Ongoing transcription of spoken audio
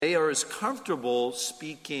They are as comfortable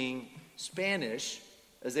speaking Spanish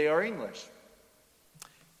as they are English.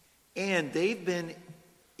 And they've been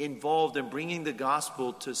involved in bringing the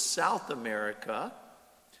gospel to South America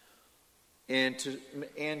and to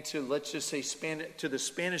let's just say to the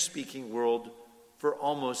Spanish-speaking world for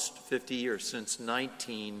almost 50 years, since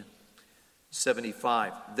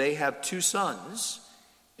 1975. They have 2 sons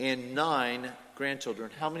and 9 grandchildren.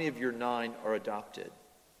 How many of your 9 are adopted?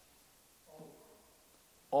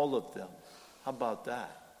 All of them. How about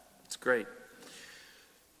that? It's great.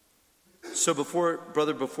 So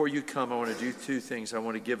before you come, I want to do 2 things. I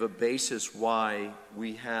want to give a basis why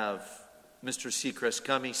we have Mr. Seacrest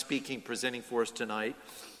coming, speaking, presenting for us tonight.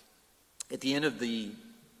 At the end of the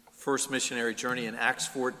first missionary journey in Acts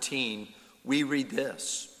 14, we read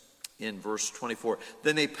this in verse 24.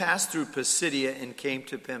 Then they passed through Pisidia and came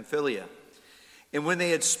to Pamphylia. And when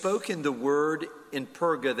they had spoken the word in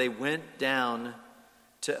Perga, they went down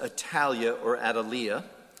to Attalia or Attalia.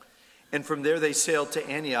 And from there they sailed to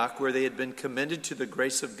Antioch, where they had been commended to the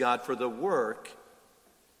grace of God for the work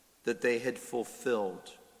that they had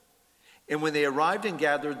fulfilled. And when they arrived and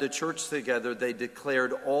gathered the church together, they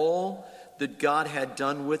declared all that God had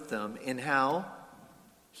done with them and how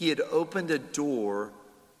he had opened a door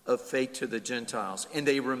of faith to the Gentiles. And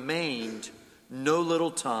they remained no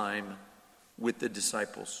little time with the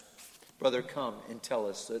disciples. Brother, come and tell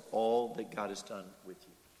us that all that God has done with you.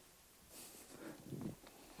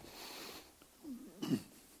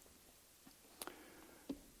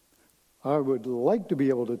 I would like to be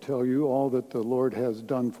able to tell you all that the Lord has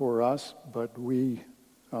done for us, but we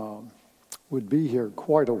would be here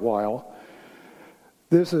quite a while.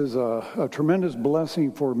 This is a tremendous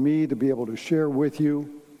blessing for me to be able to share with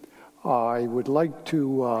you. I would like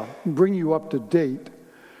to bring you up to date,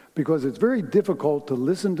 because it's very difficult to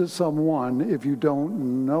listen to someone if you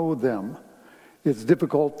don't know them. It's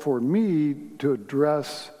difficult for me to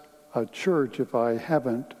address a church if I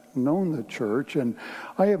haven't known the church, and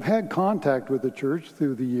I have had contact with the church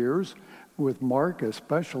through the years, with Mark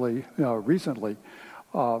especially recently,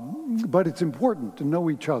 but it's important to know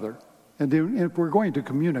each other, and if we're going to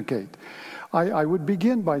communicate. I would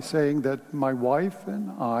begin by saying that my wife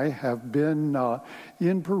and I have been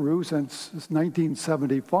in Peru since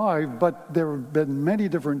 1975, but there have been many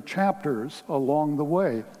different chapters along the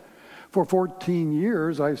way. For 14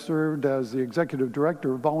 years, I served as the executive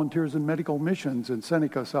director of Volunteers in Medical Missions in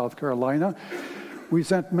Seneca, South Carolina. We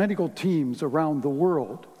sent medical teams around the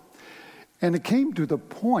world. And it came to the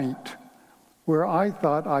point where I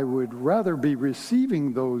thought I would rather be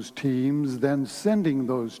receiving those teams than sending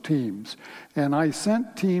those teams. And I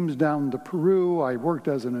sent teams down to Peru. I worked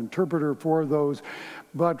as an interpreter for those.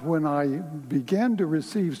 But when I began to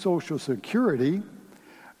receive Social Security,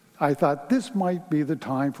 I thought this might be the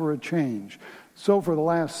time for a change. So for the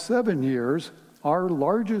last 7 years, our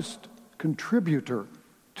largest contributor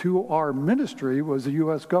to our ministry was the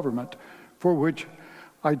U.S. government, for which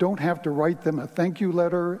I don't have to write them a thank you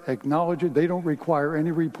letter, acknowledge it. They don't require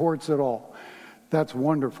any reports at all. That's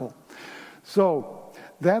wonderful. So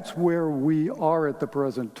that's where we are at the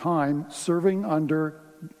present time, serving under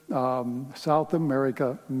South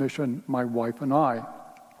America Mission, my wife and I.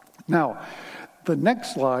 Now, the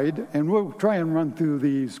next slide, and we'll try and run through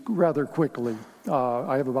these rather quickly.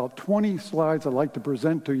 I have about 20 slides I'd like to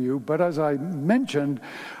present to you, but as I mentioned,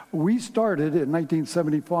 we started in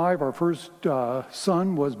 1975. Our first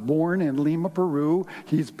son was born in Lima, Peru.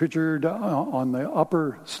 He's pictured on the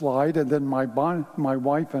upper slide, and then my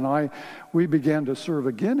wife and I, we began to serve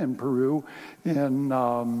again in Peru in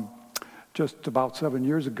just about 7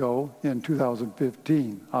 years ago. In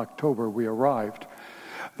 2015, October, we arrived.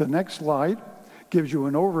 The next slide gives you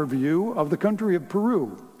an overview of the country of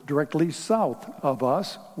Peru, directly south of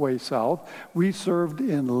us, way south. We served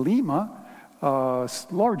in Lima, a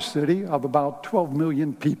large city of about 12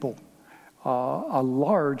 million people, a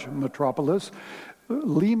large metropolis.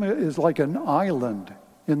 Lima is like an island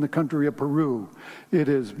in the country of Peru. It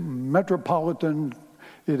is metropolitan,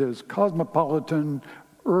 it is cosmopolitan,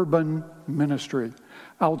 urban ministry.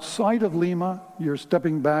 Outside of Lima, you're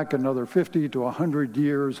stepping back another 50 to 100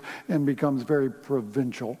 years and becomes very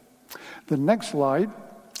provincial. The next slide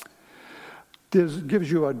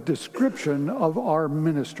gives you a description of our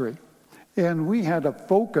ministry. And we had a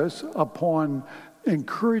focus upon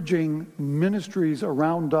encouraging ministries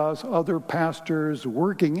around us, other pastors,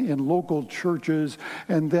 working in local churches,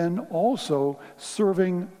 and then also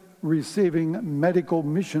serving receiving medical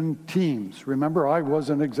mission teams. Remember, I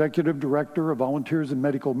was an executive director of Volunteers in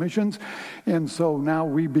Medical Missions, and so now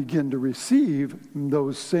we begin to receive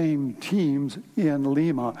those same teams in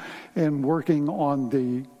Lima and working on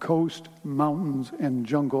the coast, mountains, and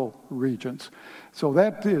jungle regions. So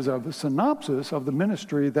that is a synopsis of the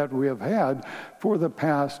ministry that we have had for the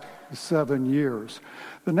past 7 years.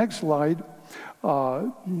 The next slide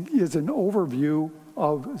is an overview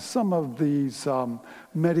of some of these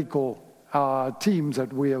medical teams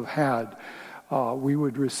that we have had. We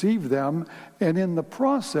would receive them, and in the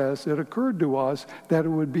process, it occurred to us that it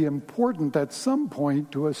would be important at some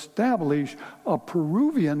point to establish a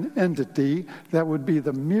Peruvian entity that would be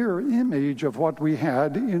the mirror image of what we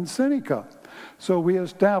had in Seneca. So we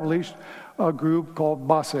established a group called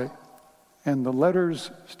BASE, and the letters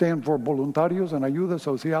stand for Voluntarios en Ayuda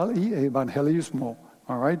Social y Evangelismo.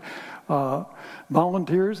 All right?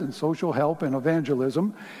 Volunteers in social help and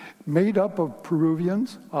evangelism, made up of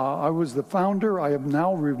Peruvians. I was the founder. I have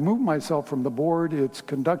now removed myself from the board. It's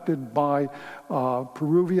conducted by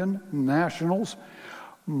Peruvian nationals.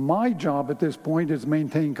 My job at this point is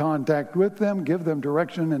maintain contact with them, give them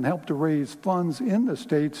direction, and help to raise funds in the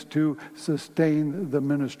States to sustain the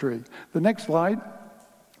ministry. The next slide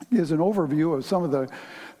is an overview of some of the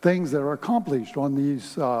things that are accomplished on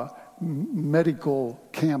these medical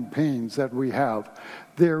campaigns that we have.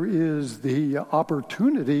 There is the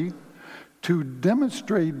opportunity to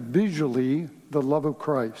demonstrate visually the love of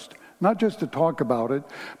Christ, not just to talk about it,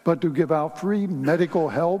 but to give out free medical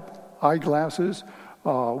help, eyeglasses,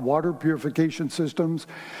 water purification systems,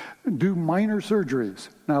 do minor surgeries.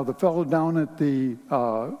 Now, the fellow down at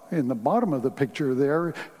in the bottom of the picture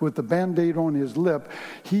there with the Band-Aid on his lip,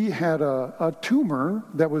 he had a tumor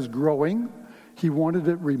that was growing. He wanted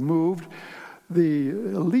it removed. The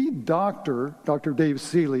lead doctor, Dr. Dave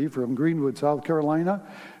Seeley from Greenwood, South Carolina,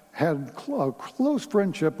 had a close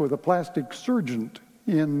friendship with a plastic surgeon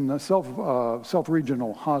in a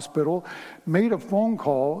self-regional hospital, made a phone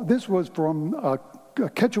call. This was from a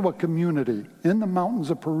Quechua community in the mountains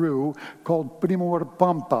of Peru called Primor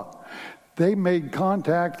Pampa. They made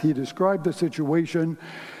contact. He described the situation.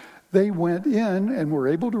 They went in and were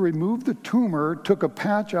able to remove the tumor, took a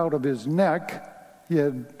patch out of his neck. He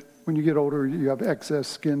had, when you get older, you have excess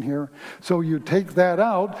skin here. So you take that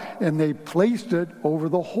out, and they placed it over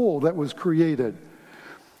the hole that was created.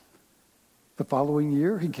 The following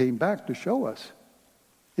year, he came back to show us.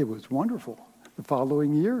 It was wonderful. The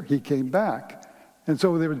following year, he came back. And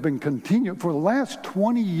so there has been continued. For the last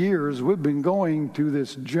 20 years, we've been going to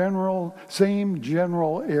this same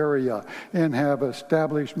general area and have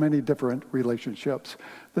established many different relationships.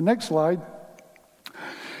 The next slide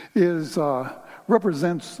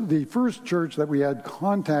represents the first church that we had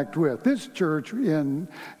contact with. This church in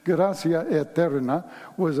Gracia Eterna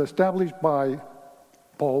was established by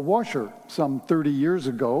Paul Washer some 30 years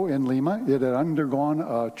ago in Lima. It had undergone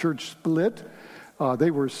a church split.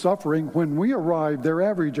 They were suffering. When we arrived, their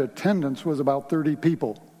average attendance was about 30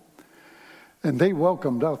 people. And they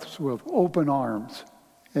welcomed us with open arms.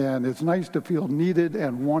 And it's nice to feel needed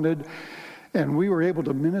and wanted. And we were able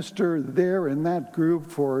to minister there in that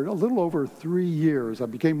group for a little over 3 years. I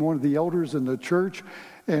became one of the elders in the church.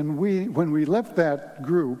 And when we left that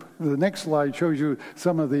group, the next slide shows you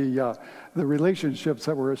some of the relationships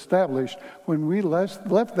that were established. When we left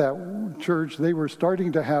that church, they were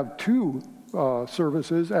starting to have 2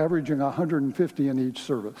 services, averaging 150 in each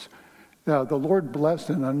service. The Lord blessed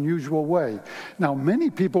in an unusual way. Now, many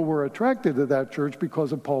people were attracted to that church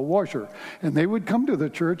because of Paul Washer. And they would come to the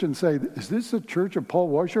church and say, "Is this a church of Paul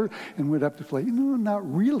Washer?" And we'd have to say, "No, not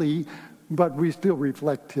really," but we still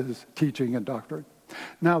reflect his teaching and doctrine.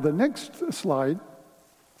 Now, the next slide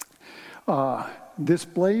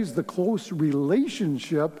displays the close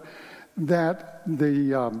relationship that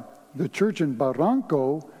the church in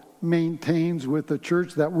Barranco maintains with the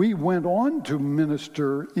church that we went on to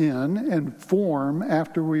minister in and form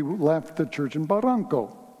after we left the church in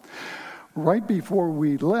Barranco. Right before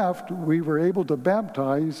we left, we were able to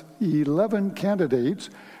baptize 11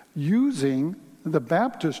 candidates using the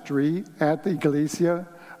baptistry at the Iglesia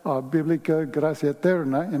Biblica Gracia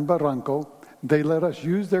Eterna in Barranco. They let us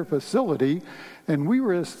use their facility, and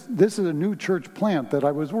this is a new church plant that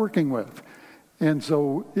I was working with. And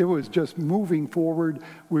so it was just moving forward.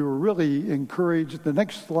 We were really encouraged. The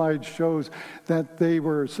next slide shows that they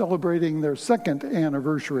were celebrating their 2nd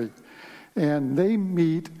anniversary. And they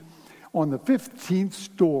meet on the 15th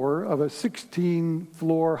floor of a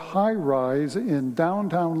 16-floor high-rise in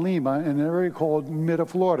downtown Lima in an area called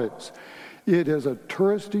Miraflores. It is a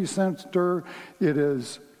touristy center. It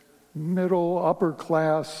is middle, upper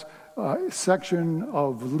class section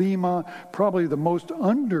of Lima, probably the most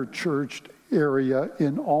under-churched area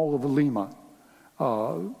in all of Lima.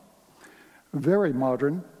 Very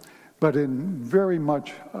modern, but in very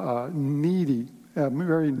much very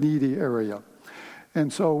needy area.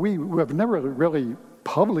 And so we have never really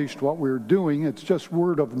published what we're doing. It's just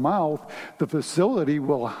word of mouth. The facility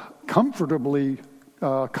will comfortably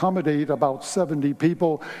accommodate about 70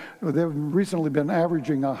 people. They've recently been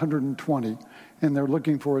averaging 120, and they're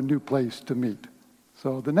looking for a new place to meet.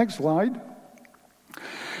 So the next slide.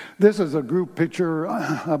 This is a group picture.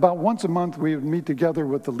 About once a month, we would meet together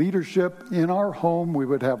with the leadership in our home. We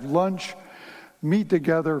would have lunch, meet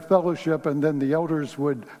together, fellowship, and then the elders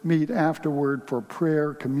would meet afterward for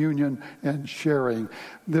prayer, communion, and sharing.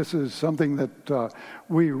 This is something that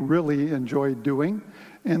we really enjoyed doing.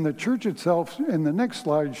 And the church itself, in the next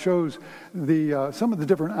slide, shows some of the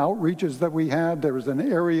different outreaches that we had. There was an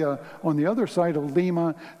area on the other side of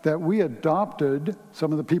Lima that we adopted.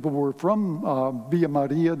 Some of the people were from Villa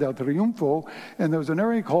Maria del Triunfo, and there was an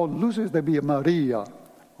area called Luces de Villa Maria.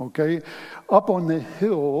 Okay, up on the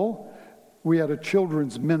hill, we had a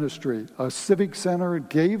children's ministry. A civic center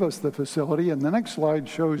gave us the facility, and the next slide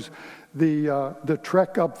shows the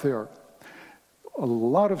trek up there. A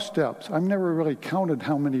lot of steps. I've never really counted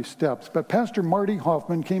how many steps, but Pastor Marty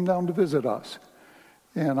Hoffman came down to visit us.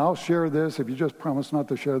 And I'll share this, if you just promise not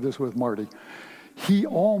to share this with Marty. He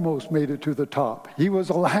almost made it to the top. He was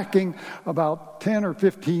lacking about 10 or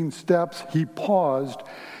 15 steps. He paused,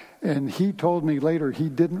 and he told me later he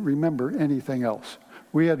didn't remember anything else.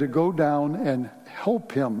 We had to go down and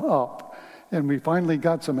help him up. And we finally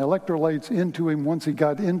got some electrolytes into him once he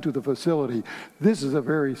got into the facility. This is a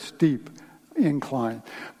very steep incline.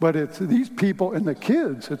 But it's these people and the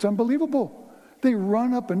kids, it's unbelievable. They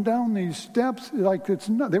run up and down these steps like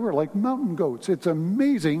they were like mountain goats. It's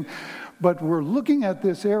amazing. But we're looking at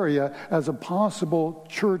this area as a possible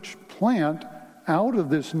church plant out of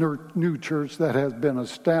this new church that has been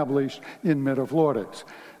established in Miraflores.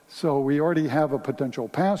 So we already have a potential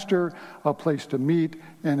pastor, a place to meet,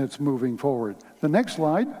 and it's moving forward. The next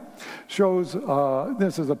slide shows,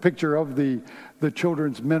 this is a picture of the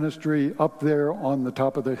children's ministry up there on the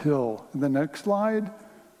top of the hill. The next slide.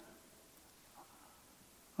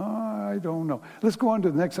 I don't know. Let's go on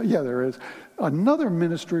to the next. Yeah, there is. Another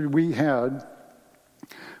ministry we had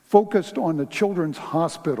focused on the children's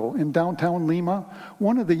hospital in downtown Lima.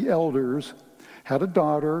 One of the elders had a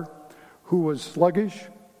daughter who was sluggish,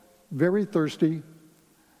 very thirsty,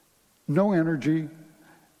 no energy,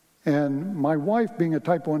 and my wife, being a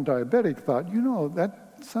type 1 diabetic, thought,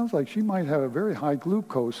 that sounds like she might have a very high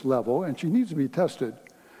glucose level and she needs to be tested.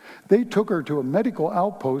 They took her to a medical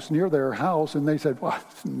outpost near their house, and they said, well,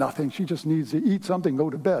 it's nothing. She just needs to eat something, go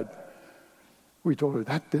to bed. We told her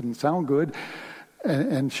that didn't sound good,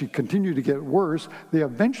 and she continued to get worse. They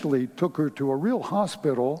eventually took her to a real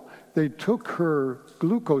hospital. They took her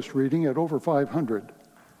glucose reading at over 500.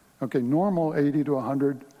 Okay, normal 80 to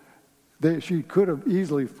 100. She could have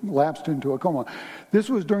easily lapsed into a coma. This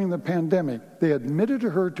was during the pandemic. They admitted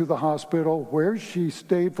her to the hospital where she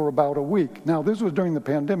stayed for about a week. Now, this was during the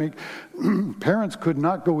pandemic. Parents could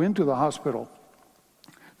not go into the hospital.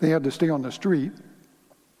 They had to stay on the street.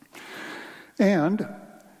 And,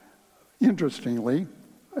 interestingly,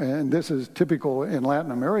 and this is typical in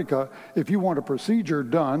Latin America, if you want a procedure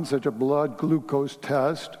done, such a blood glucose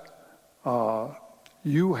test,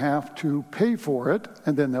 you have to pay for it,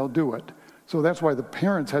 and then they'll do it. So that's why the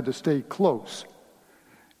parents had to stay close.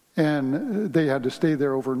 And they had to stay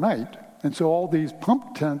there overnight. And so all these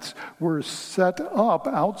pump tents were set up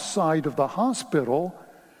outside of the hospital.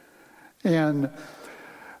 And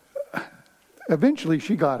eventually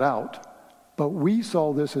she got out. But we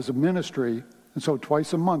saw this as a ministry. And so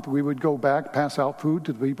twice a month we would go back, pass out food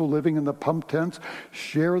to the people living in the pump tents,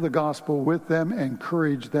 share the gospel with them,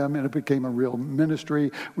 encourage them, and it became a real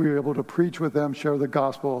ministry. We were able to preach with them, share the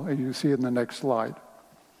gospel, and you see it in the next slide.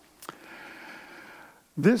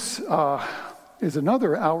 This is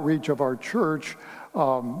another outreach of our church.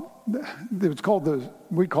 It's called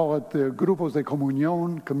we call it the Grupos de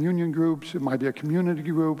Comunión, communion groups. It might be a community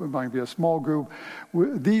group, it might be a small group.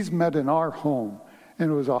 These met in our home. And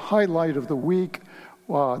it was a highlight of the week.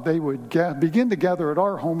 They would begin to gather at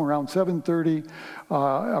our home around 7:30.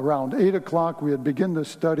 Around 8 o'clock, we would begin the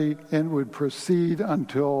study and would proceed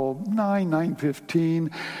until 9:15.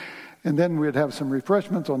 And then we'd have some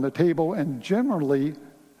refreshments on the table. And generally,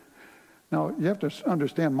 now you have to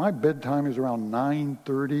understand, my bedtime is around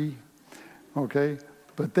 9:30, okay?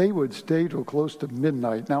 But they would stay till close to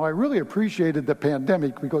midnight. Now, I really appreciated the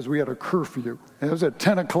pandemic because we had a curfew. It was at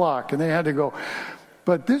 10 o'clock, and they had to go.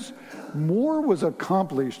 But more was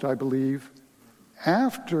accomplished, I believe,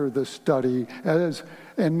 after the study,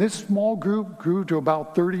 and this small group grew to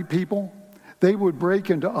about 30 people. They would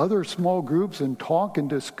break into other small groups and talk and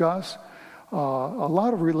discuss. A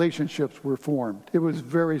lot of relationships were formed. It was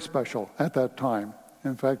very special at that time.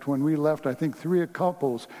 In fact, when we left, I think 3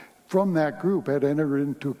 couples from that group had entered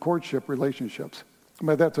into courtship relationships.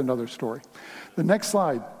 But that's another story. The next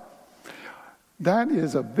slide. That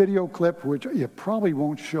is a video clip which it probably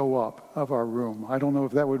won't show up of our room. I don't know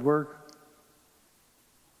if that would work.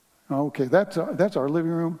 Okay, that's our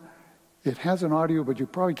living room. It has an audio, but you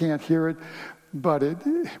probably can't hear it. But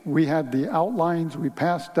we had the outlines we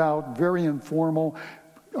passed out, very informal,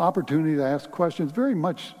 opportunity to ask questions,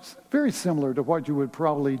 very similar to what you would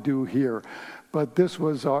probably do here. But this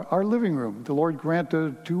was our living room. The Lord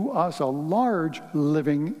granted to us a large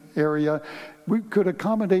living area. We could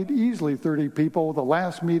accommodate easily 30 people. The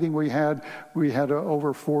last meeting we had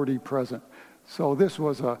over 40 present. So this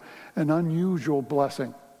was an unusual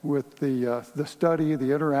blessing with the study,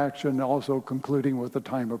 the interaction, also concluding with the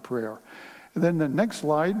time of prayer. And then the next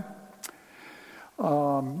slide.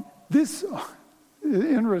 This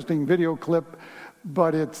interesting video clip,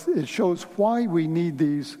 but it shows why we need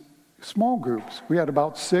these small groups. We had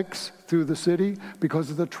about 6 through the city because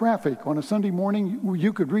of the traffic. On a Sunday morning,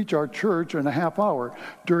 you could reach our church in a half hour.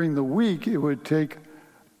 During the week, it would take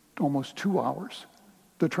almost 2 hours.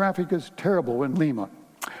 The traffic is terrible in Lima.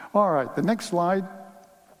 All right, the next slide.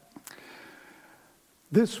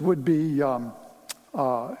 This would be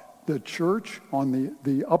the church on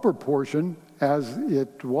the upper portion as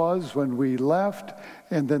it was when we left,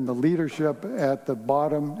 and then the leadership at the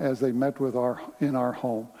bottom as they met in our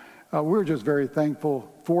home. We're just very thankful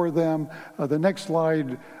for them. The next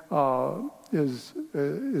slide is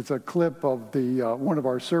a clip of one of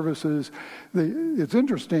our services. It's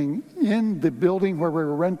interesting, in the building where we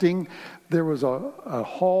were renting, there was a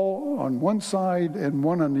hall on one side and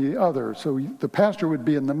one on the other. So the pastor would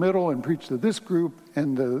be in the middle and preach to this group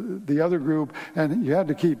and the other group, and you had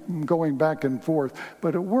to keep going back and forth.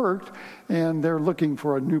 But it worked, and they're looking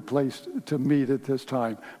for a new place to meet at this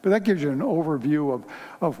time. But that gives you an overview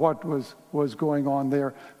of what was going on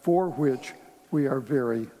there, for which we are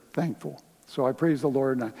very thankful. So I praise the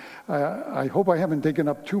Lord, and I hope I haven't taken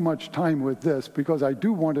up too much time with this, because I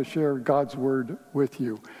do want to share God's word with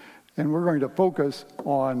you. And we're going to focus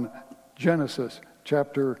on Genesis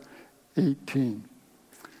chapter 18.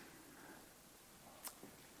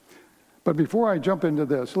 But before I jump into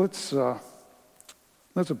this, let's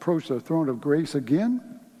approach the throne of grace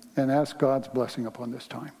again and ask God's blessing upon this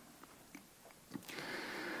time.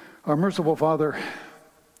 Our merciful Father,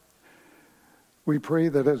 we pray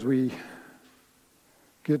that as we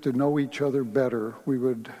get to know each other better, we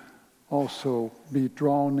would also be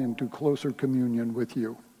drawn into closer communion with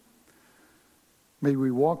you. May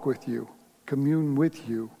we walk with you, commune with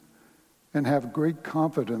you, and have great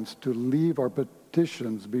confidence to leave our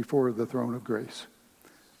petitions before the throne of grace.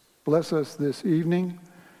 Bless us this evening.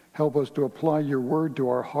 Help us to apply your word to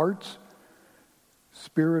our hearts.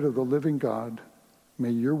 Spirit of the living God,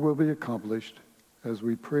 may your will be accomplished as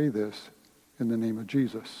we pray this in the name of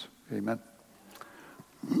Jesus. Amen.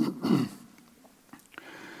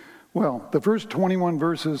 Well, the first 21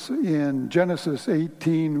 verses in Genesis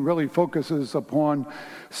 18 really focuses upon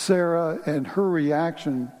Sarah and her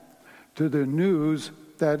reaction to the news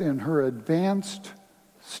that in her advanced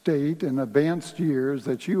state and advanced years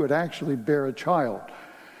that she would actually bear a child,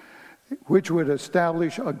 which would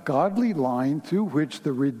establish a godly line through which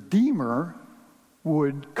the Redeemer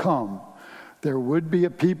would come. There would be a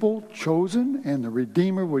people chosen, and the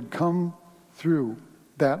Redeemer would come through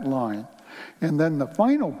that line. And then the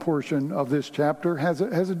final portion of this chapter has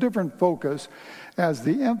a different focus as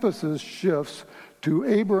the emphasis shifts to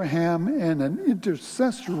Abraham and an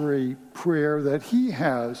intercessory prayer that he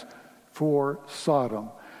has for Sodom.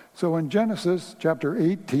 So in Genesis chapter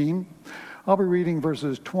 18, I'll be reading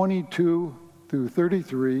verses 22 through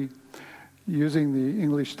 33 using the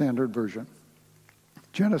English Standard Version.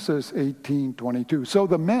 Genesis 18:22. So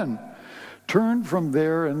the men turned from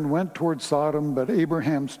there and went toward Sodom, but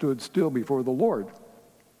Abraham stood still before the Lord.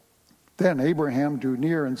 Then Abraham drew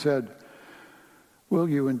near and said, "Will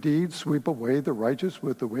you indeed sweep away the righteous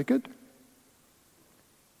with the wicked?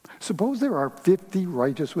 Suppose there are 50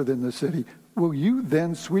 righteous within the city. Will you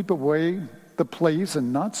then sweep away the place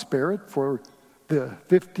and not spare it for the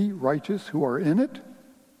 50 righteous who are in it?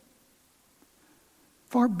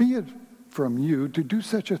 Far be it from you to do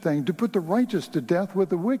such a thing, to put the righteous to death with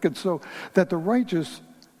the wicked, so that the righteous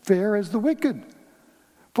fare as the wicked.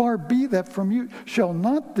 Far be that from you. Shall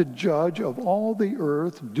not the judge of all the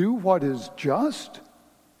earth do what is just?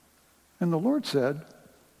 And the Lord said,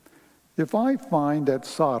 if I find at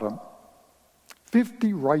Sodom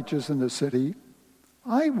 50 righteous in the city,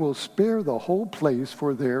 I will spare the whole place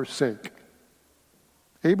for their sake.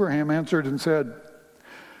 Abraham answered and said,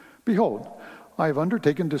 behold, I have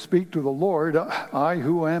undertaken to speak to the Lord, I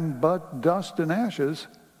who am but dust and ashes.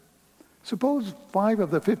 Suppose 5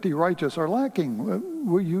 of the 50 righteous are lacking.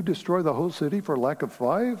 Will you destroy the whole city for lack of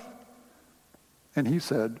 5? And he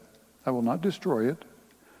said, I will not destroy it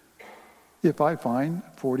if I find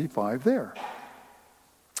 45 there.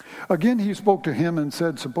 Again he spoke to him and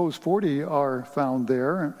said, suppose 40 are found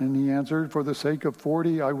there. And he answered, for the sake of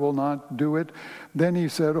 40, I will not do it. Then he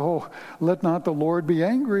said, oh, let not the Lord be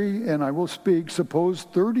angry, and I will speak. Suppose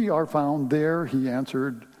 30 are found there. He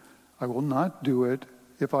answered, I will not do it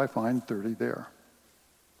if I find 30 there.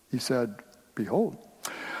 He said, behold,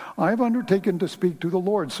 I have undertaken to speak to the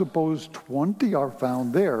Lord. Suppose 20 are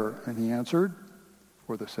found there. And he answered,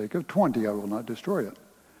 for the sake of 20, I will not destroy it.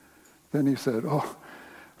 Then he said, oh,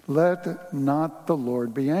 let not the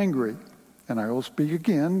Lord be angry, and I will speak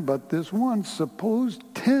again, but this once. Suppose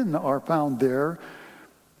 10 are found there.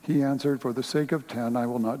 He answered, for the sake of 10, I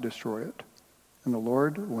will not destroy it. And the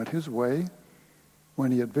Lord went his way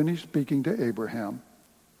when he had finished speaking to Abraham,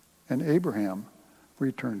 and Abraham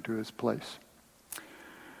returned to his place.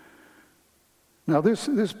 Now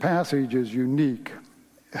this passage is unique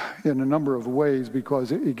in a number of ways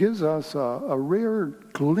because it gives us a rare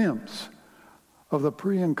glimpse of the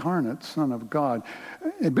pre-incarnate Son of God.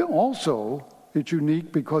 But also, it's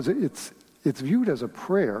unique because it's viewed as a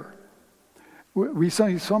prayer. We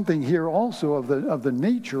see something here also of the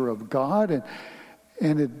nature of God,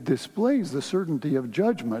 and it displays the certainty of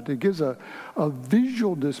judgment. It gives a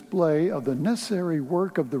visual display of the necessary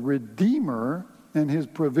work of the Redeemer and his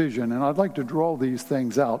provision. And I'd like to draw these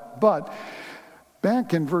things out. But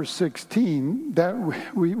back in verse 16, that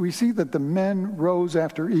we see that the men rose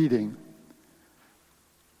after eating.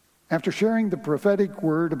 After sharing the prophetic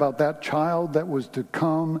word about that child that was to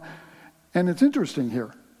come. And it's interesting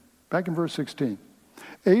here, back in verse 16.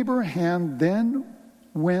 Abraham then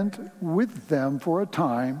went with them for a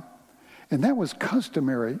time, and that was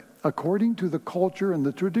customary according to the culture and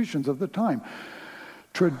the traditions of the time.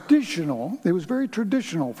 It was very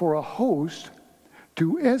traditional for a host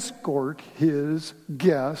to escort his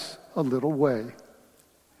guests a little way.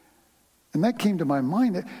 And that came to my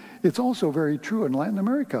mind. It's also very true in Latin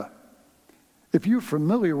America. If you're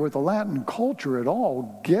familiar with the Latin culture at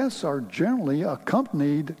all, guests are generally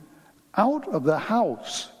accompanied out of the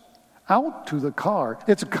house, out to the car.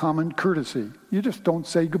 It's a common courtesy. You just don't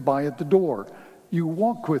say goodbye at the door. You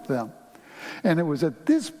walk with them. And it was at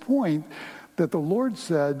this point that the Lord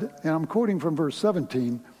said, and I'm quoting from verse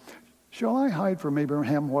 17, shall I hide from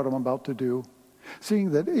Abraham what I'm about to do?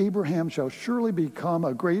 Seeing that Abraham shall surely become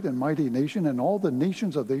a great and mighty nation, and all the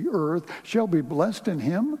nations of the earth shall be blessed in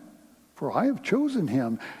him. For I have chosen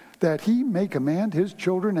him, that he may command his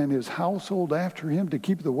children and his household after him to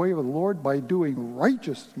keep the way of the Lord by doing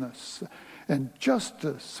righteousness and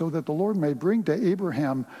justice, so that the Lord may bring to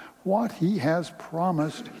Abraham what he has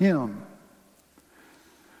promised him.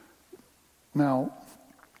 Now,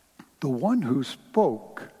 the one who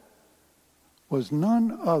spoke was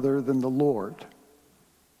none other than the Lord,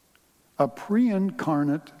 a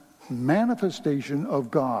pre-incarnate manifestation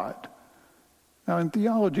of God. Now, in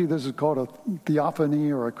theology, this is called a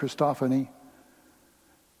theophany or a Christophany.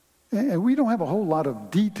 And we don't have a whole lot of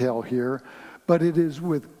detail here, but it is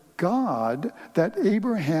with God that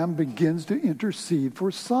Abraham begins to intercede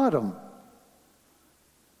for Sodom.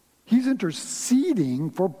 He's interceding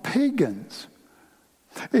for pagans.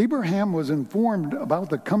 Abraham was informed about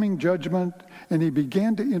the coming judgment, and he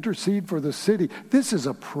began to intercede for the city. This is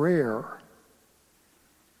a prayer.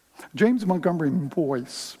 James Montgomery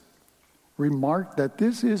Boyce remarked that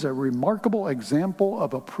this is a remarkable example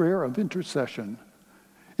of a prayer of intercession.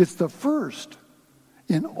 It's the first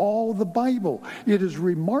in all the Bible. It is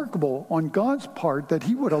remarkable on God's part that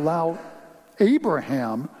he would allow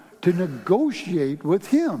Abraham to negotiate with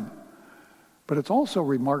him. But it's also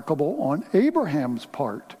remarkable on Abraham's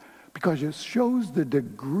part because it shows the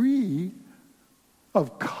degree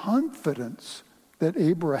of confidence that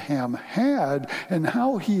Abraham had and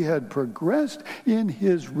how he had progressed in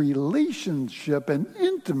his relationship and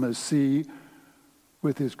intimacy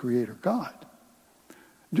with his Creator God.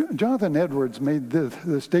 Jonathan Edwards made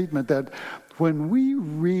the statement that when we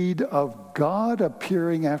read of God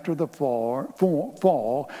appearing after the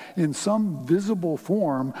fall in some visible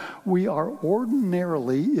form, we are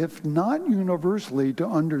ordinarily, if not universally, to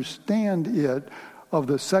understand it of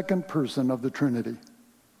the second person of the Trinity.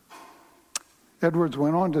 Edwards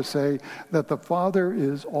went on to say that the Father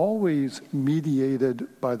is always mediated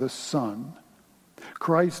by the Son.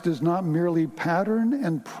 Christ is not merely patterned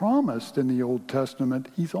and promised in the Old Testament,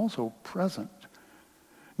 he's also present.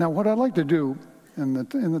 Now, what I'd like to do in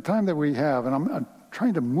the time that we have, and I'm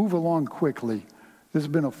trying to move along quickly. This has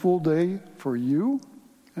been a full day for you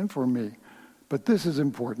and for me, but this is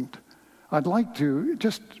important. I'd like to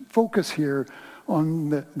just focus here on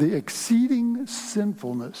the exceeding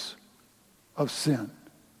sinfulness of sin.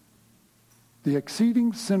 The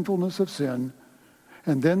exceeding sinfulness of sin,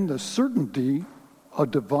 and then the certainty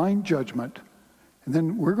of divine judgment. And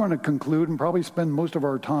then we're going to conclude and probably spend most of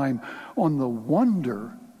our time on the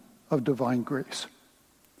wonder of divine grace.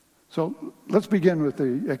 So let's begin with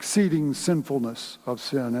the exceeding sinfulness of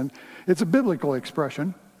sin. And it's a biblical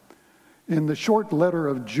expression. In the short letter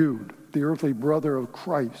of Jude, the earthly brother of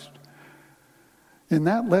Christ, in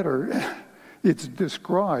that letter, it's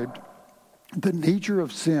described, the nature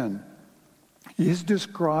of sin is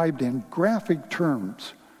described in graphic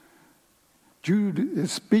terms. Jude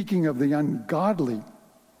is speaking of the ungodly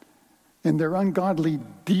and their ungodly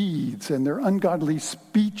deeds and their ungodly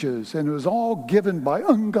speeches, and it was all given by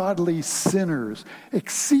ungodly sinners,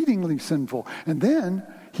 exceedingly sinful. And then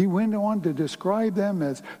he went on to describe them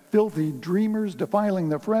as filthy dreamers, defiling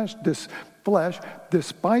the flesh,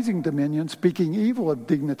 despising dominion, speaking evil of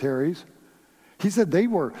dignitaries. He said they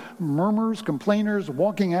were murmurers, complainers,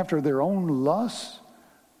 walking after their own lusts.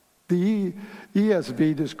 The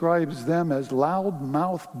ESV describes them as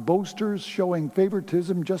loud-mouthed boasters showing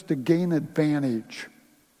favoritism just to gain advantage.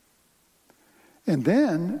 And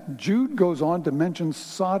then Jude goes on to mention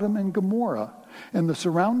Sodom and Gomorrah and the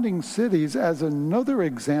surrounding cities as another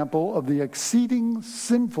example of the exceeding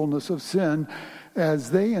sinfulness of sin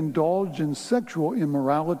as they indulged in sexual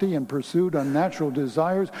immorality and pursued unnatural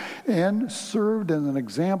desires and served as an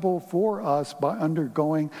example for us by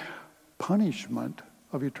undergoing punishment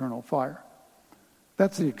of eternal fire.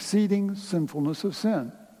 That's the exceeding sinfulness of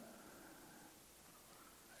sin.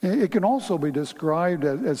 It can also be described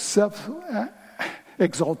as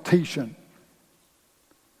self-exaltation,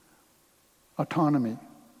 autonomy.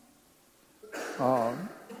 Now,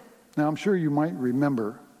 I'm sure you might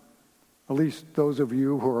remember, at least those of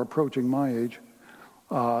you who are approaching my age,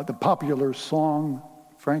 the popular song,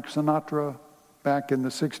 Frank Sinatra, back in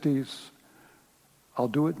the 60s, "I'll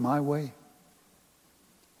Do It My Way."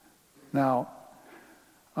 Now,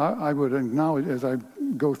 I would acknowledge, as I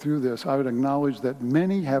go through this, I would acknowledge that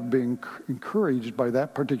many have been encouraged by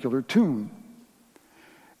that particular tune.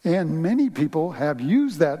 And many people have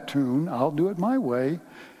used that tune, "I'll Do It My Way,"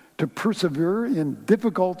 to persevere in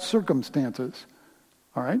difficult circumstances.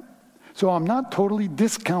 All right? So I'm not totally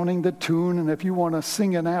discounting the tune, and if you want to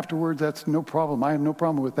sing it afterwards, that's no problem. I have no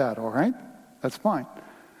problem with that, all right? That's fine.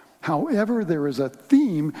 However, there is a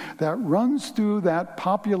theme that runs through that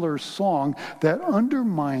popular song that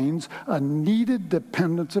undermines a needed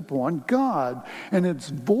dependence upon God. And it's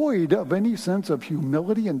void of any sense of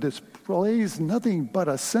humility and displays nothing but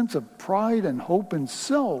a sense of pride and hope in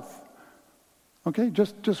self. Okay,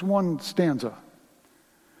 just one stanza.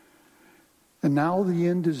 "And now the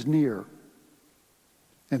end is near.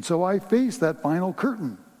 And so I face that final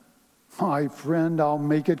curtain. My friend, I'll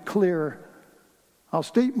make it clear. I'll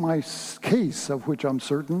state my case, of which I'm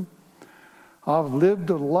certain. I've lived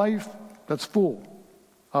a life that's full.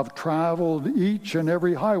 I've traveled each and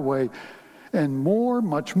every highway, and more,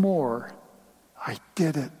 much more. I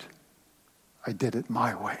did it. I did it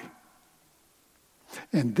my way."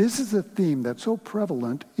 And this is a theme that's so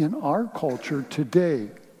prevalent in our culture today.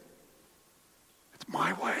 It's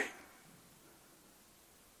my way.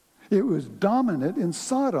 It was dominant in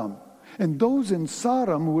Sodom. And those in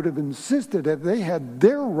Sodom would have insisted that they had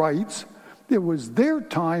their rights, it was their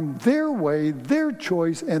time, their way, their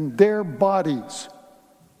choice, and their bodies.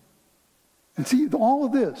 And see, all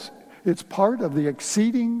of this, it's part of the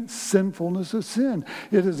exceeding sinfulness of sin.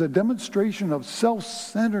 It is a demonstration of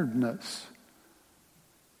self-centeredness.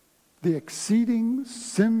 The exceeding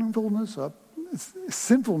sinfulness of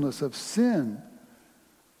sin.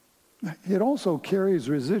 It also carries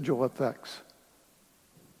residual effects.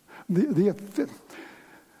 The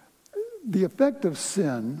effect of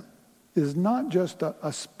sin is not just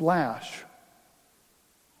a splash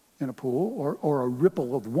in a pool or a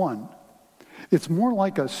ripple of one. It's more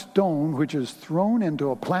like a stone which is thrown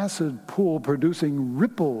into a placid pool, producing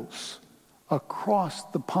ripples across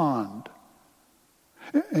the pond.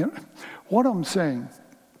 And what I'm saying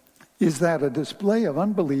is that a display of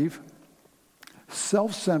unbelief,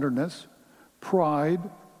 self-centeredness, pride,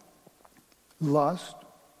 lust,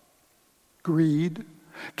 greed,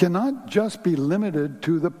 cannot just be limited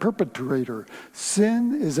to the perpetrator.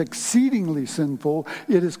 Sin is exceedingly sinful.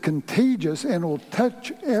 It is contagious and will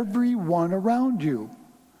touch everyone around you.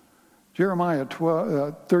 Jeremiah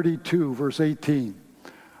 32, verse 18.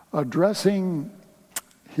 Addressing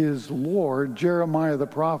his Lord, Jeremiah the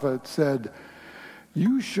prophet said,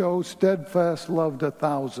 "You show steadfast love to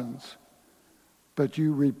thousands, but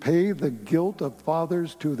you repay the guilt of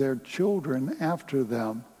fathers to their children after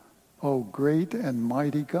them, O great and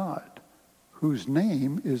mighty God, whose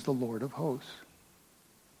name is the Lord of hosts."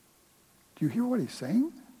 Do you hear what he's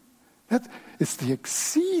saying? It's the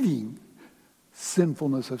exceeding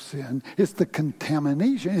sinfulness of sin. It's the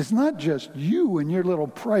contamination. It's not just you and your little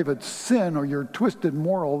private sin or your twisted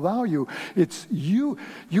moral value. It's you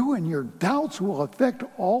and your doubts will affect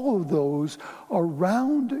all of those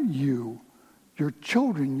around you. Your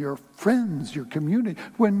children, your friends, your community.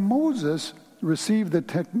 When Moses received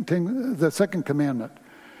the second commandment,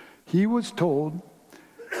 he was told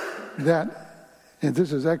that, and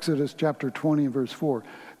this is Exodus chapter 20 verse 4,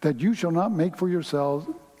 that you shall not make for yourselves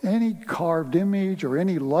any carved image or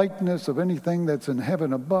any likeness of anything that's in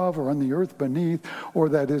heaven above or on the earth beneath or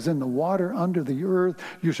that is in the water under the earth.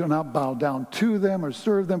 You shall not bow down to them or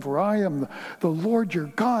serve them, for I am the Lord your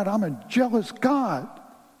God. I'm a jealous God.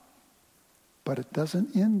 But it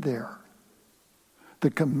doesn't end there. The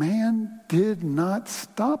command did not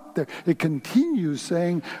stop there. It continues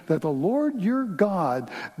saying that the Lord your God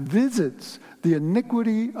visits the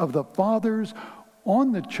iniquity of the fathers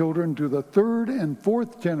on the children to the third and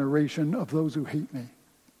fourth generation of those who hate me.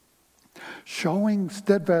 Showing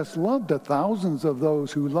steadfast love to thousands of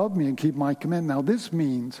those who love me and keep my command. Now this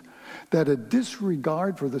means that a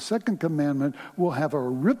disregard for the second commandment will have a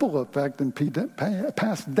ripple effect and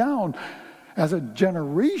pass down as a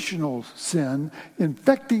generational sin,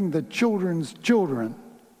 infecting the children's children.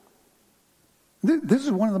 This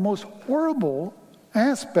is one of the most horrible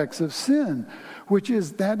aspects of sin, which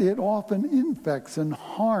is that it often infects and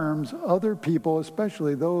harms other people,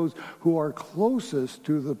 especially those who are closest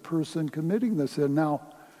to the person committing the sin. Now,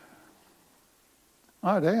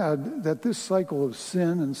 I'd add that this cycle of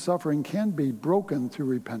sin and suffering can be broken through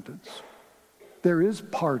repentance. There is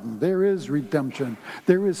pardon, there is redemption,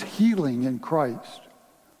 there is healing in Christ.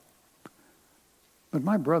 But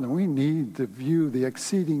my brother, we need to view the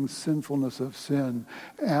exceeding sinfulness of sin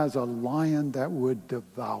as a lion that would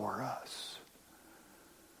devour us.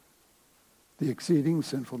 The exceeding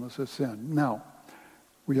sinfulness of sin. Now,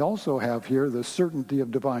 we also have here the certainty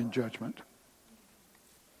of divine judgment.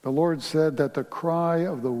 The Lord said that the cry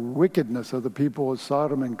of the wickedness of the people of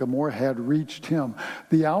Sodom and Gomorrah had reached him.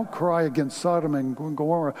 The outcry against Sodom and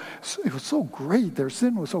Gomorrah, it was so great, their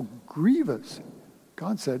sin was so grievous.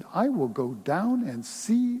 God said, I will go down and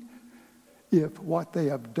see if what they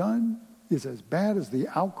have done is as bad as the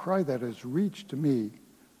outcry that has reached me.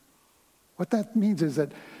 What that means is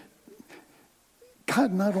that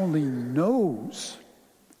God not only knows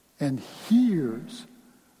and hears,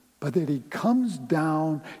 but that he comes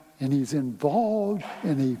down and he's involved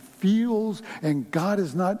and he feels, and God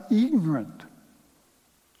is not ignorant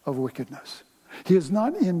of wickedness. He is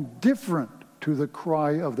not indifferent to the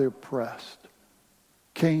cry of the oppressed.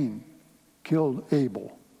 Cain killed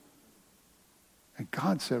Abel. And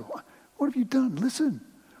God said, what have you done? Listen,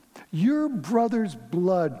 your brother's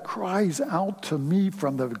blood cries out to me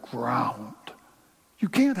from the ground. You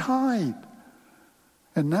can't hide.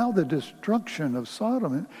 And now the destruction of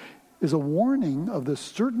Sodom is a warning of the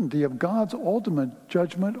certainty of God's ultimate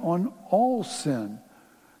judgment on all sin.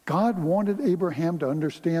 God wanted Abraham to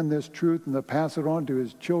understand this truth and to pass it on to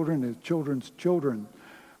his children, his children's children.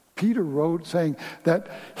 Peter wrote saying that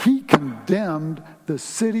he condemned the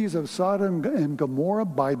cities of Sodom and Gomorrah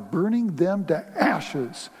by burning them to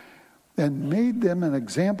ashes and made them an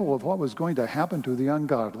example of what was going to happen to the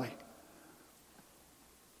ungodly.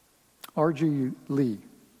 R.G. Lee,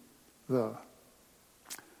 the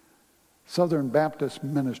Southern Baptist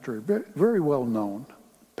ministry, very well known,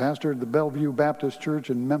 pastored the Bellevue Baptist Church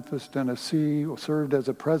in Memphis, Tennessee, served as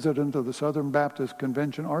a president of the Southern Baptist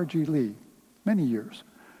Convention. R.G. Lee, many years.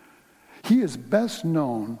 He is best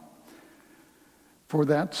known for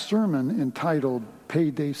that sermon entitled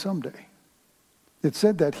Payday Someday. It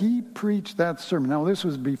said that he preached that sermon. Now, this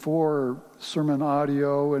was before sermon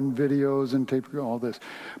audio and videos and tape, all this.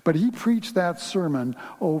 But he preached that sermon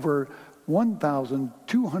over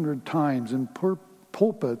 1,200 times in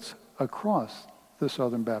pulpits across the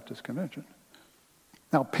Southern Baptist Convention.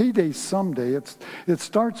 Now, Payday Someday, it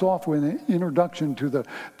starts off with an introduction to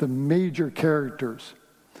the major characters.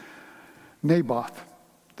 Naboth,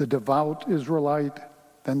 the devout Israelite.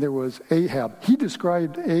 Then there was Ahab. He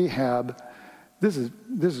described Ahab This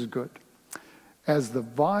is good. As the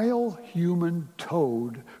vile human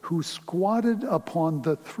toad who squatted upon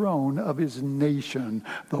the throne of his nation,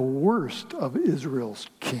 the worst of Israel's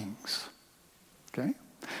kings. Okay?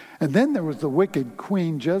 And then there was the wicked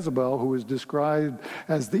Queen Jezebel, who is described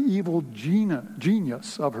as the evil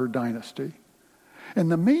genius of her dynasty.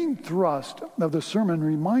 And the main thrust of the sermon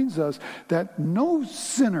reminds us that no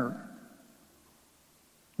sinner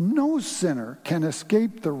can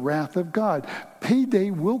escape the wrath of God.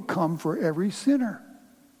 Payday will come for every sinner.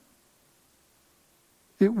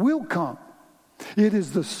 It will come. It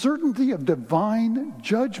is the certainty of divine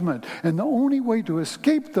judgment. And the only way to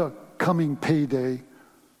escape the coming payday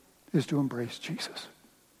is to embrace Jesus.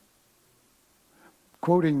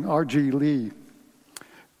 Quoting R.G. Lee,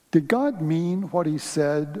 did God mean what he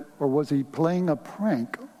said, or was he playing a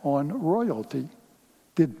prank on royalty?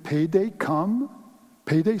 Did payday come?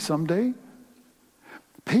 Payday someday?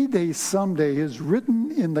 Payday someday is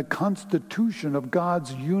written in the constitution of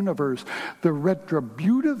God's universe. The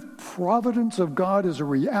retributive providence of God is a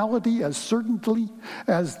reality as certainly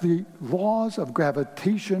as the laws of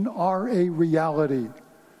gravitation are a reality.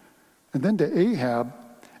 And then to Ahab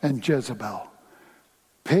and Jezebel.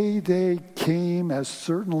 Payday came as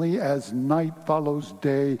certainly as night follows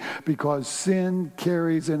day, because sin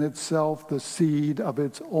carries in itself the seed of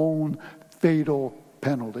its own fatal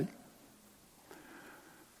penalty.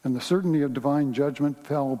 And the certainty of divine judgment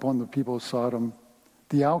fell upon the people of Sodom.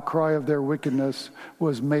 The outcry of their wickedness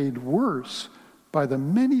was made worse by the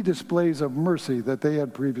many displays of mercy that they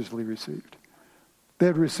had previously received. They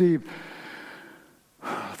had received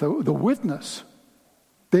the witness.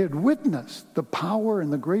 They had witnessed the power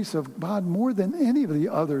and the grace of God more than any of the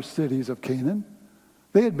other cities of Canaan.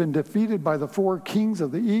 They had been defeated by the 4 kings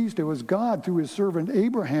of the east. It was God, through his servant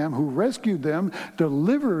Abraham, who rescued them,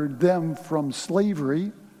 delivered them from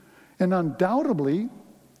slavery. And undoubtedly,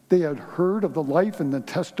 they had heard of the life and the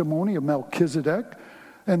testimony of Melchizedek,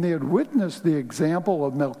 and they had witnessed the example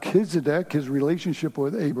of Melchizedek, his relationship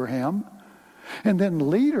with Abraham. And then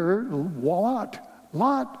later, Lot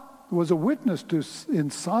was a witness in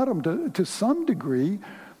Sodom to some degree,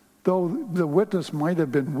 though the witness might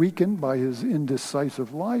have been weakened by his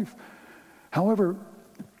indecisive life. However,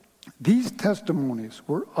 these testimonies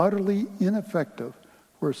were utterly ineffective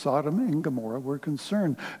where Sodom and Gomorrah were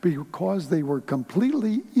concerned, because they were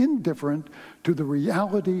completely indifferent to the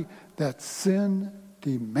reality that sin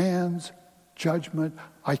demands judgment.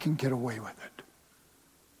 I can get away with it.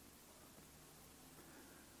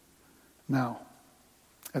 Now,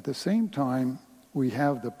 at the same time, we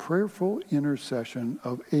have the prayerful intercession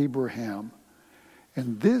of Abraham.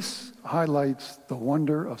 And this highlights the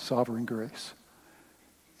wonder of sovereign grace.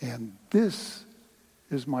 And this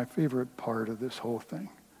is my favorite part of this whole thing.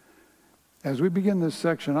 As we begin this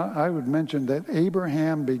section, I would mention that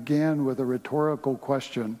Abraham began with a rhetorical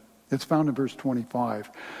question. It's found in verse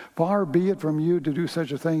 25. Far be it from you to do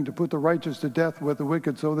such a thing, to put the righteous to death with the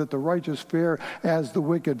wicked, so that the righteous fare as the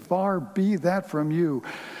wicked. Far be that from you.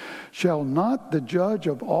 Shall not the judge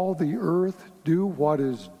of all the earth do what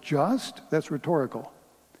is just? That's rhetorical.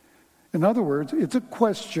 In other words, it's a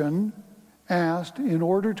question asked in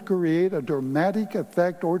order to create a dramatic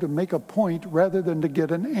effect or to make a point rather than to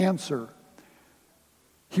get an answer.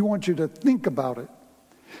 He wants you to think about it.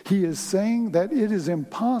 He is saying that it is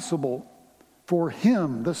impossible for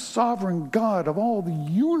him, the sovereign God of all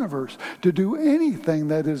the universe, to do anything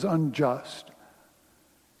that is unjust.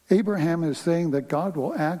 Abraham is saying that God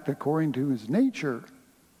will act according to his nature,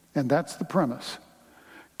 and that's the premise.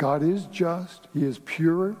 God is just, he is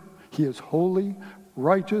pure, he is holy,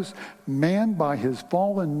 righteous. Man, by his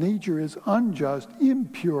fallen nature, is unjust,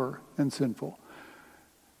 impure, and sinful.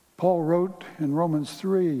 Paul wrote in Romans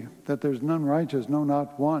 3 that there's none righteous, no,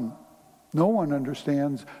 not one. No one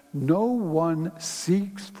understands. No one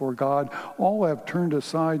seeks for God. All have turned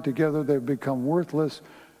aside. Together they've become worthless.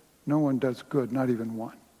 No one does good, not even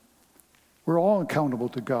one. We're all accountable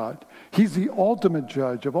to God. He's the ultimate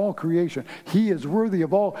judge of all creation. He is worthy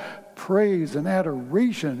of all praise and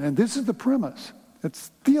adoration. And this is the premise.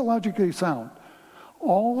 It's theologically sound.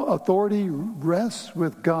 All authority rests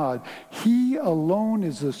with God. He alone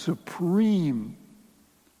is the supreme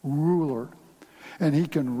ruler. And he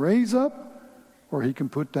can raise up or he can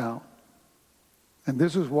put down. And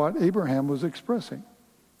this is what Abraham was expressing.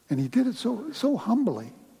 And he did it so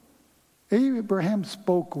humbly. Abraham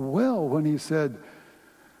spoke well when he said,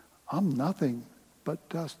 I'm nothing but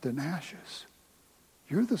dust and ashes.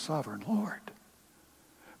 You're the sovereign Lord.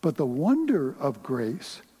 But the wonder of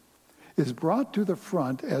grace is brought to the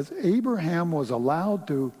front as Abraham was allowed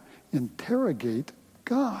to interrogate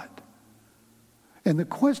God. And the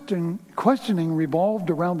questioning revolved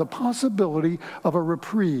around the possibility of a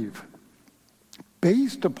reprieve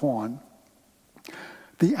based upon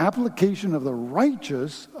the application of the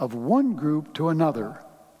righteous of one group to another.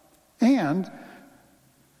 And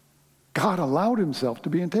God allowed himself to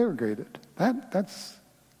be interrogated. That's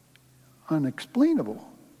unexplainable.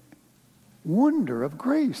 Wonder of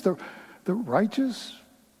grace. The righteous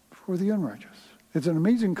for the unrighteous. It's an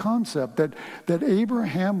amazing concept that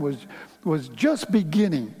Abraham was just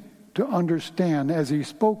beginning to understand as he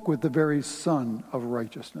spoke with the very Son of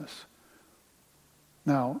righteousness.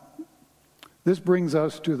 Now, this brings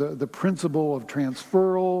us to the principle of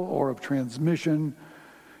transferal or of transmission.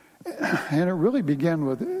 And it really began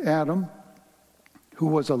with Adam, who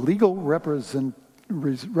was a legal representative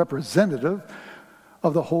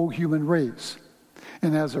of the whole human race.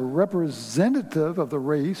 And as a representative of the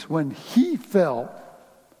race, when he fell,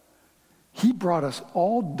 he brought us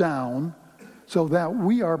all down so that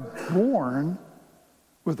we are born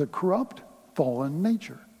with a corrupt, fallen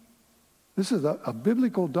nature. This is a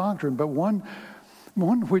biblical doctrine, but one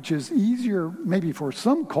which is easier maybe for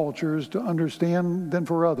some cultures to understand than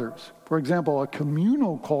for others. For example, a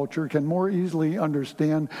communal culture can more easily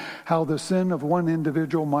understand how the sin of one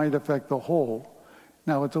individual might affect the whole.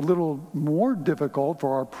 Now, it's a little more difficult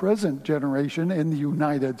for our present generation in the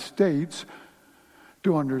United States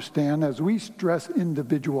to understand as we stress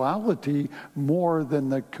individuality more than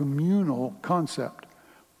the communal concept.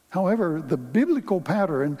 However, the biblical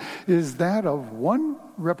pattern is that of one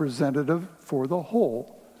representative for the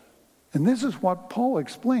whole. And this is what Paul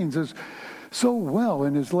explains is so well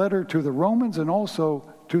in his letter to the Romans and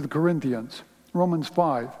also to the Corinthians. Romans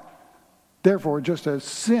 5. Therefore, just as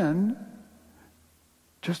sin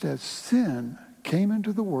came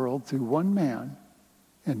into the world through one man,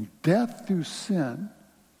 and death through sin,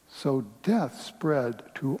 so death spread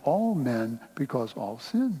to all men because all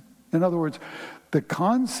sin. In other words, the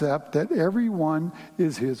concept that everyone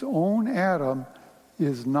is his own Adam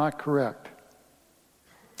is not correct.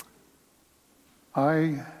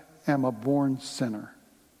 I am a born sinner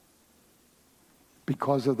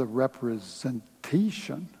because of the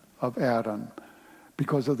representation of Adam,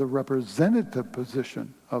 because of the representative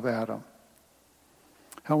position of Adam.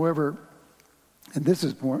 However, and this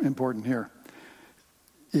is more important here,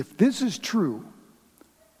 if this is true,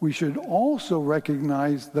 we should also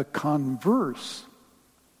recognize the converse.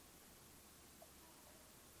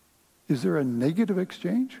 Is there a negative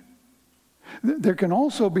exchange? There can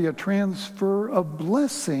also be a transfer of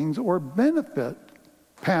blessings or benefit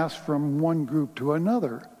passed from one group to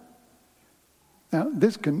another. Now,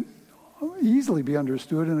 this can easily be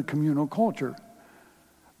understood in a communal culture.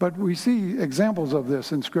 But we see examples of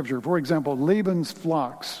this in Scripture. For example, Laban's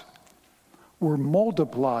flocks were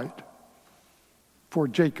multiplied for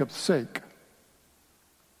Jacob's sake.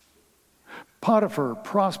 Potiphar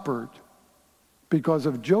prospered because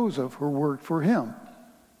of Joseph who worked for him.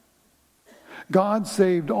 God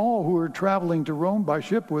saved all who were traveling to Rome by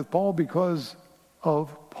ship with Paul because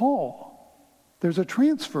of Paul. There's a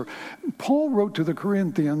transfer. Paul wrote to the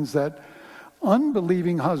Corinthians that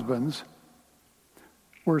unbelieving husbands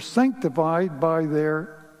were sanctified by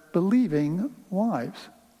their believing wives.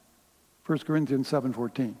 1 Corinthians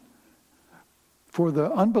 7:14. For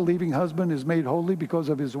the unbelieving husband is made holy because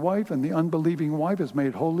of his wife, and the unbelieving wife is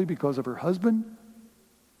made holy because of her husband.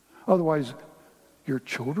 Otherwise, your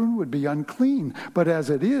children would be unclean. But as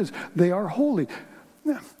it is, they are holy.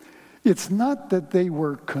 It's not that they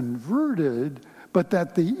were converted, but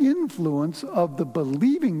that the influence of the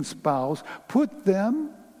believing spouse put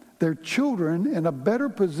them, their children, in a better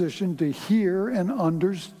position to hear and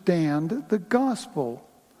understand the gospel.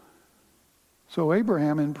 So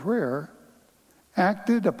Abraham in prayer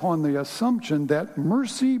acted upon the assumption that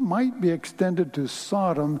mercy might be extended to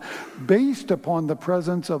Sodom based upon the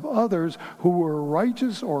presence of others who were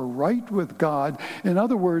righteous or right with God. In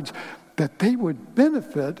other words, that they would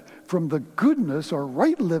benefit from the goodness or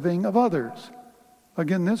right living of others.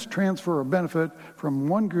 Again, this transfer of benefit from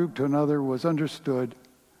one group to another was understood,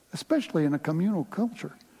 especially in a communal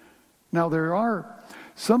culture. Now, there are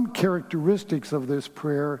some characteristics of this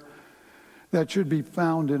prayer that should be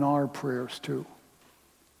found in our prayers too.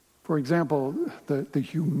 For example, the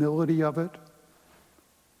humility of it.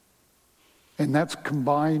 And that's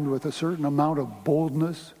combined with a certain amount of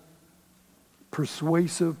boldness,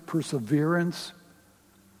 persuasive perseverance.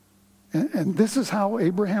 And this is how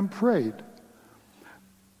Abraham prayed.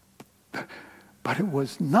 But it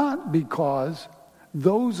was not because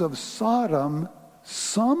those of Sodom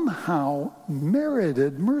somehow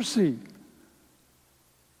merited mercy.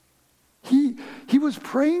 He was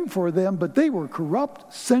praying for them, but they were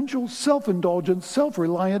corrupt, sensual, self-indulgent,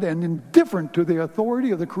 self-reliant, and indifferent to the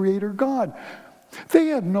authority of the Creator God. They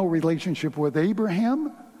had no relationship with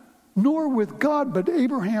Abraham, nor with God, but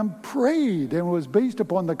Abraham prayed and was based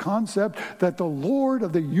upon the concept that the Lord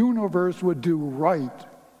of the universe would do right.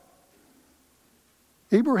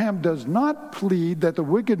 Abraham does not plead that the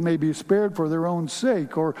wicked may be spared for their own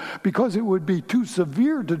sake or because it would be too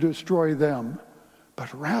severe to destroy them,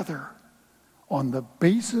 but rather on the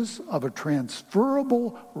basis of a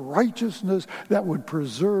transferable righteousness that would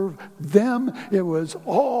preserve them. It was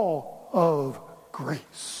all of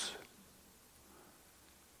grace.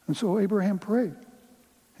 And so Abraham prayed,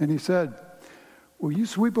 and he said, will you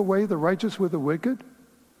sweep away the righteous with the wicked?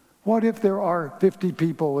 What if there are 50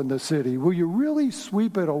 people in the city? Will you really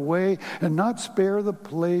sweep it away and not spare the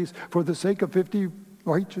place for the sake of 50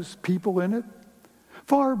 righteous people in it?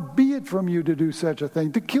 Far be it from you to do such a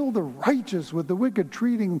thing, to kill the righteous with the wicked,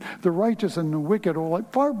 treating the righteous and the wicked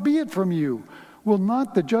alike. Far be it from you. Will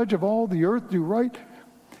not the judge of all the earth do right?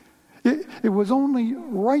 It was only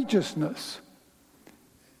righteousness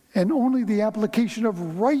and only the application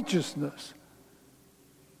of righteousness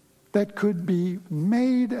that could be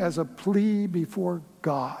made as a plea before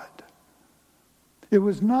God. It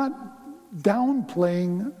was not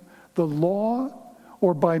downplaying the law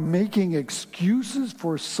or by making excuses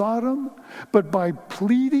for Sodom, but by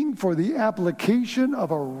pleading for the application of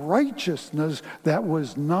a righteousness that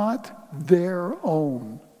was not their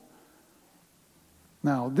own.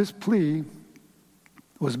 Now, this plea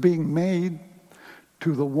was being made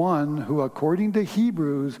to the one who, according to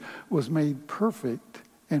Hebrews, was made perfect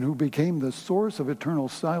and who became the source of eternal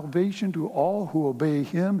salvation to all who obey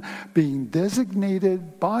him, being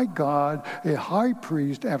designated by God a high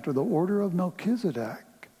priest after the order of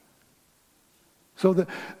Melchizedek. So the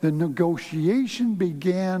negotiation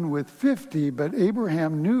began with 50, but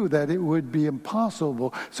Abraham knew that it would be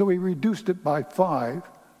impossible, so he reduced it by 5.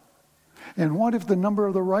 And what if the number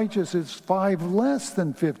of the righteous is 5 less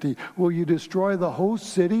than 50? Will you destroy the host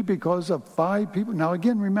city because of 5 people? Now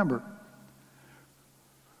again, remember,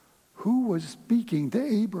 who was speaking to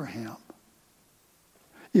Abraham?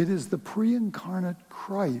 It is the pre-incarnate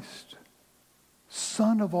Christ,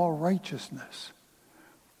 Son of all righteousness,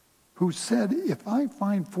 who said, if I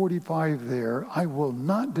find 45 there, I will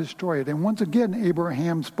not destroy it. And once again,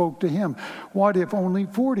 Abraham spoke to him. What if only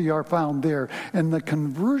 40 are found there? And the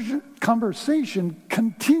conversation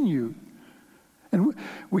continued. And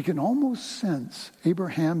we can almost sense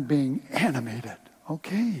Abraham being animated.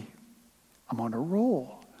 Okay, I'm on a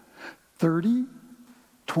roll. 30,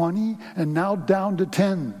 20, and now down to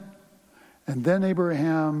 10. And then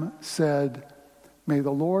Abraham said, may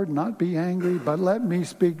the Lord not be angry, but let me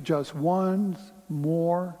speak just once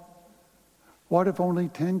more. What if only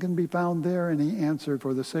 10 can be found there? And he answered,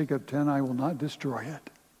 for the sake of 10, I will not destroy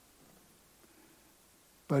it.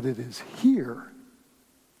 But it is here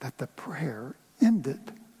that the prayer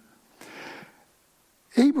ended.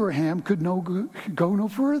 Abraham could go no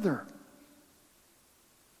further.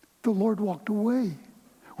 The Lord walked away.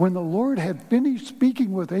 When the Lord had finished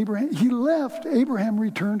speaking with Abraham, he left. Abraham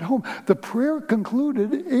returned home. The prayer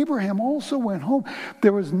concluded. Abraham also went home.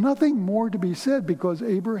 There was nothing more to be said because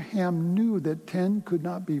Abraham knew that 10 could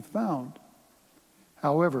not be found.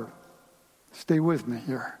 However, stay with me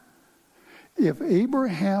here. If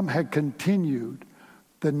Abraham had continued,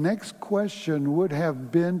 the next question would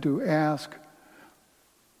have been to ask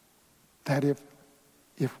that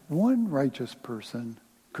if one righteous person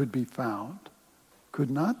could be found, could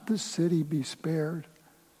not the city be spared?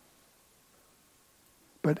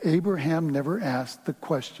 But Abraham never asked the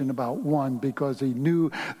question about one because he knew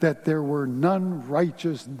that there were none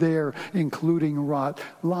righteous there, including Lot.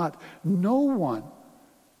 No one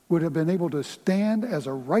would have been able to stand as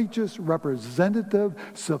a righteous representative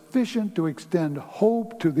sufficient to extend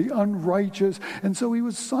hope to the unrighteous. And so he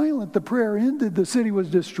was silent. The prayer ended. The city was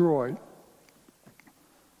destroyed.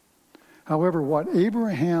 However, what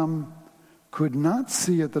Abraham could not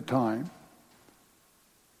see at the time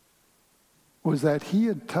was that he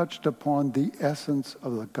had touched upon the essence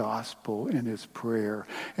of the gospel in his prayer,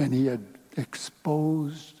 and he had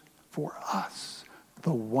exposed for us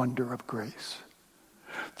the wonder of grace.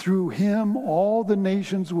 Through him, all the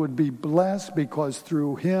nations would be blessed because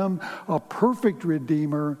through him, a perfect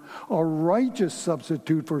Redeemer, a righteous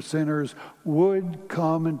substitute for sinners, would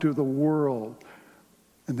come into the world.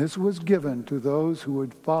 And this was given to those who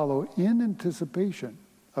would follow in anticipation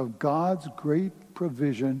of God's great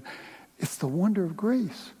provision. It's the wonder of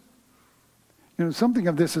grace. You know, something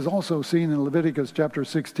of this is also seen in Leviticus chapter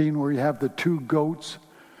 16, where you have the 2 goats.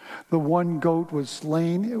 The one goat was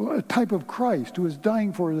slain, a type of Christ who was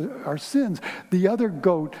dying for our sins. The other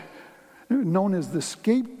goat, known as the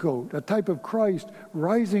scapegoat, a type of Christ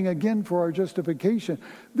rising again for our justification.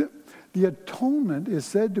 The atonement is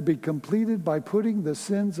said to be completed by putting the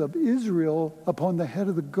sins of Israel upon the head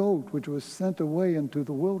of the goat, which was sent away into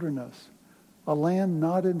the wilderness, a land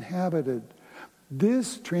not inhabited.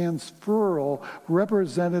 This transferal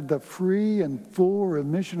represented the free and full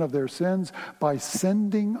remission of their sins by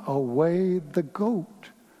sending away the goat.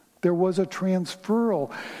 There was a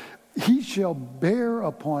transferal. He shall bear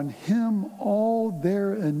upon him all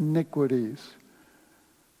their iniquities.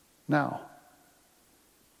 Now,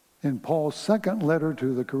 in Paul's second letter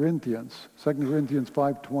to the Corinthians, 2 Corinthians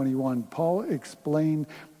 5:21, Paul explained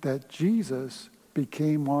that Jesus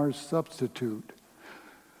became our substitute,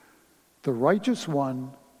 the righteous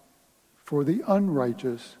one for the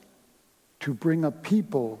unrighteous, to bring a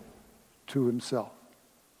people to himself.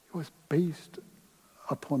 It was based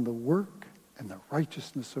upon the work and the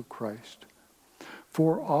righteousness of Christ.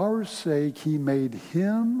 For our sake he made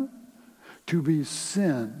him to be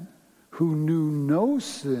sin who knew no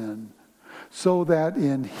sin, so that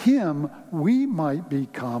in him we might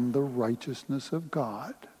become the righteousness of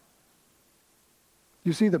God.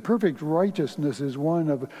 You see, the perfect righteousness is one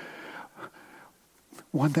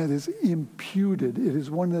that is imputed. It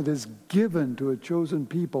is one that is given to a chosen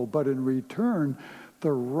people, but in return,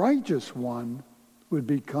 the righteous one would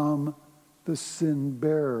become the sin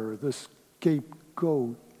bearer, the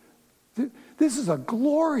scapegoat. This is a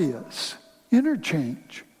glorious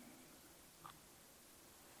interchange.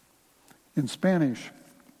 In Spanish,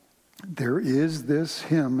 there is this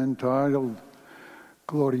hymn entitled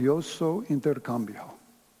Glorioso Intercambio.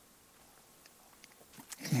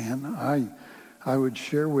 And I would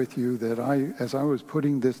share with you that as I was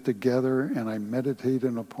putting this together and I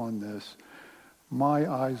meditated upon this, my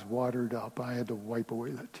eyes watered up. I had to wipe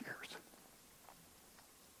away the tears.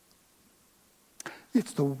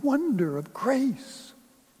 It's the wonder of grace.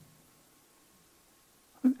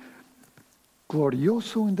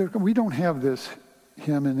 Glorioso Intercambio. We don't have this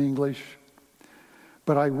hymn in English,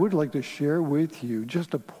 but I would like to share with you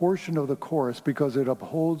just a portion of the chorus because it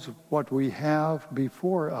upholds what we have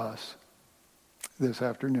before us this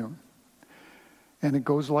afternoon. And it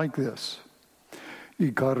goes like this.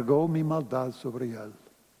 Y cargó mi maldad sobre él.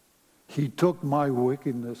 He took my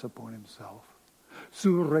wickedness upon himself.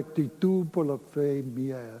 Su rectitud por la fe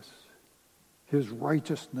mía es. His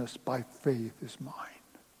righteousness by faith is mine.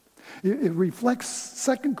 It reflects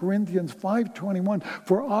 2 Corinthians 5:21.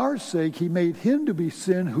 For our sake he made him to be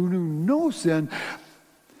sin who knew no sin,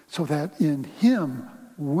 so that in him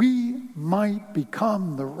we might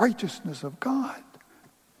become the righteousness of God.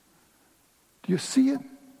 Do you see it?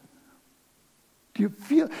 Do you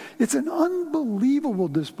feel? It's an unbelievable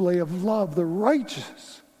display of love, the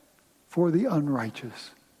righteous for the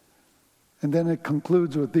unrighteous. And then it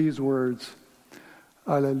concludes with these words,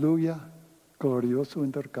 Aleluya, glorioso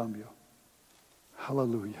intercambio.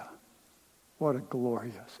 Hallelujah. What a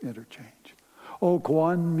glorious interchange. Oh,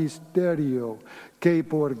 cuán misterio, que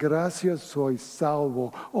por gracia soy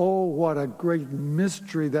salvo. Oh, what a great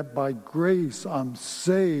mystery that by grace I'm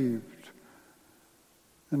saved.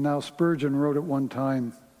 And now Spurgeon wrote at one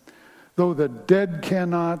time, though the dead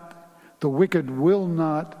cannot, the wicked will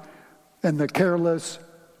not, and the careless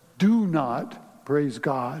do not, praise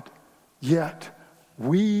God, yet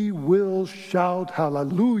we will shout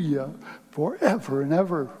hallelujah forever and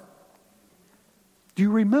ever. Do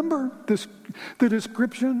you remember the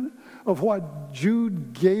description of what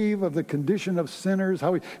Jude gave of the condition of sinners?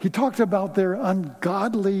 How he talked about their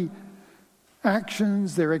ungodly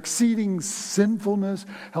actions, their exceeding sinfulness.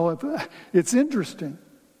 However, it's interesting.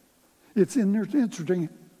 It's interesting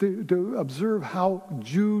to observe how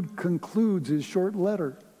Jude concludes his short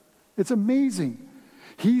letter. It's amazing.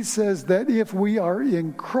 He says that if we are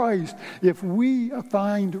in Christ, if we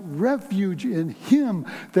find refuge in him,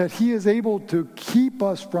 that he is able to keep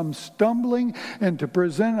us from stumbling and to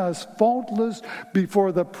present us faultless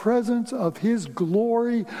before the presence of his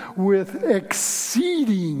glory with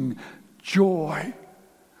exceeding joy.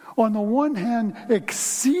 On the one hand,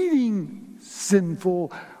 exceeding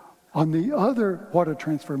sinful. On the other, what a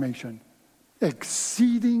transformation.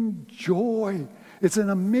 Exceeding joy. It's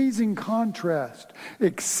an amazing contrast.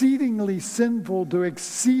 Exceedingly sinful to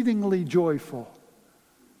exceedingly joyful.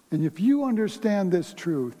 And if you understand this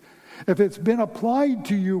truth, if it's been applied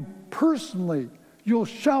to you personally, you'll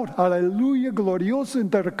shout, Hallelujah, glorioso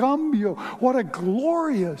intercambio. What a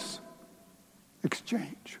glorious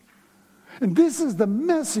exchange. And this is the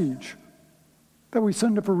message that we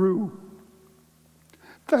send to Peru.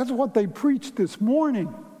 That's what they preached this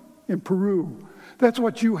morning. in Peru. That's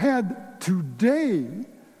what you had today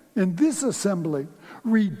in this assembly.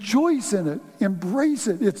 Rejoice in it. Embrace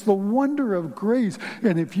it. It's the wonder of grace.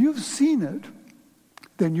 And if you've seen it,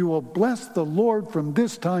 then you will bless the Lord from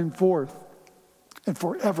this time forth and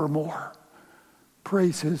forevermore.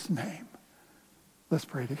 Praise his name. Let's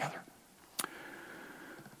pray together.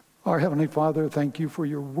 Our Heavenly Father, thank you for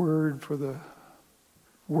your word, for the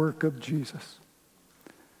work of Jesus.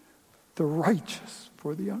 The righteous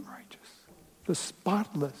for the unrighteous. The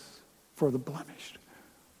spotless for the blemished.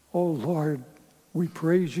 Oh Lord, we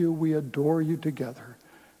praise you, we adore you together.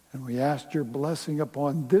 And we ask your blessing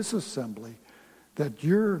upon this assembly, that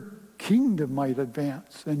your kingdom might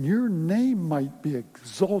advance and your name might be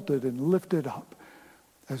exalted and lifted up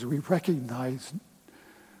as we recognize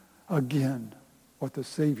again what the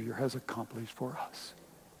Savior has accomplished for us.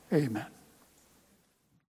 Amen.